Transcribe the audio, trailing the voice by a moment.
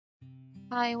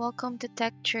Hi, welcome to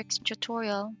Tech Tricks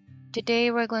tutorial.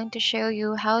 Today we're going to show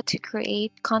you how to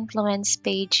create Confluence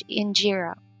page in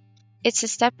Jira. It's a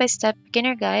step-by-step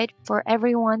beginner guide for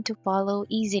everyone to follow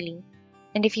easily.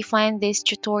 And if you find this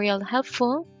tutorial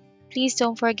helpful, please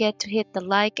don't forget to hit the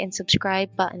like and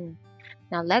subscribe button.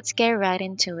 Now let's get right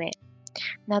into it.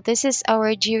 Now this is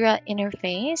our Jira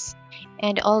interface,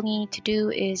 and all you need to do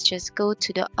is just go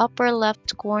to the upper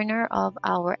left corner of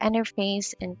our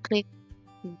interface and click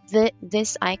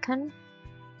this icon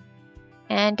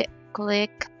and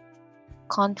click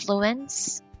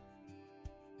Confluence.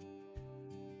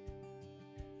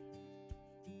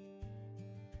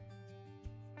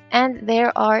 And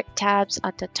there are tabs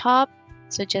at the top,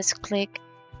 so just click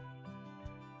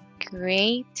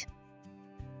Create.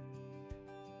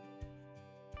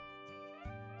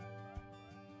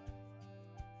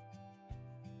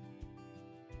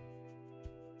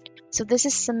 So this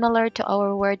is similar to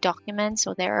our Word document,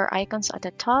 so there are icons at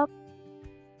the top.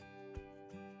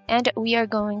 And we are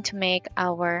going to make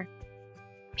our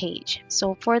page.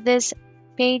 So for this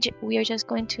page, we are just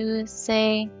going to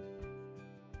say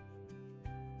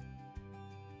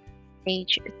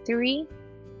page 3,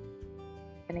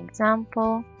 an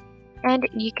example, and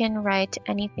you can write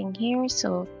anything here.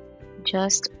 So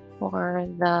just for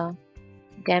the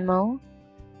demo.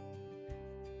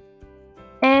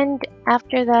 And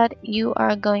after that, you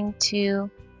are going to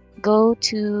go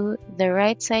to the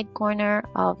right side corner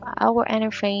of our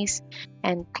interface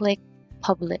and click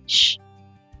Publish.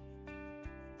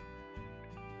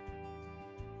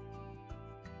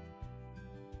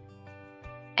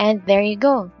 And there you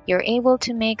go. You're able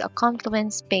to make a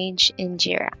Confluence page in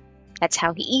Jira. That's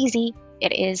how easy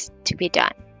it is to be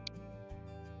done.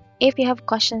 If you have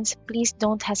questions, please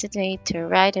don't hesitate to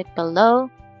write it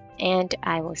below, and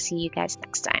I will see you guys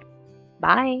next time.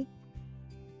 Bye!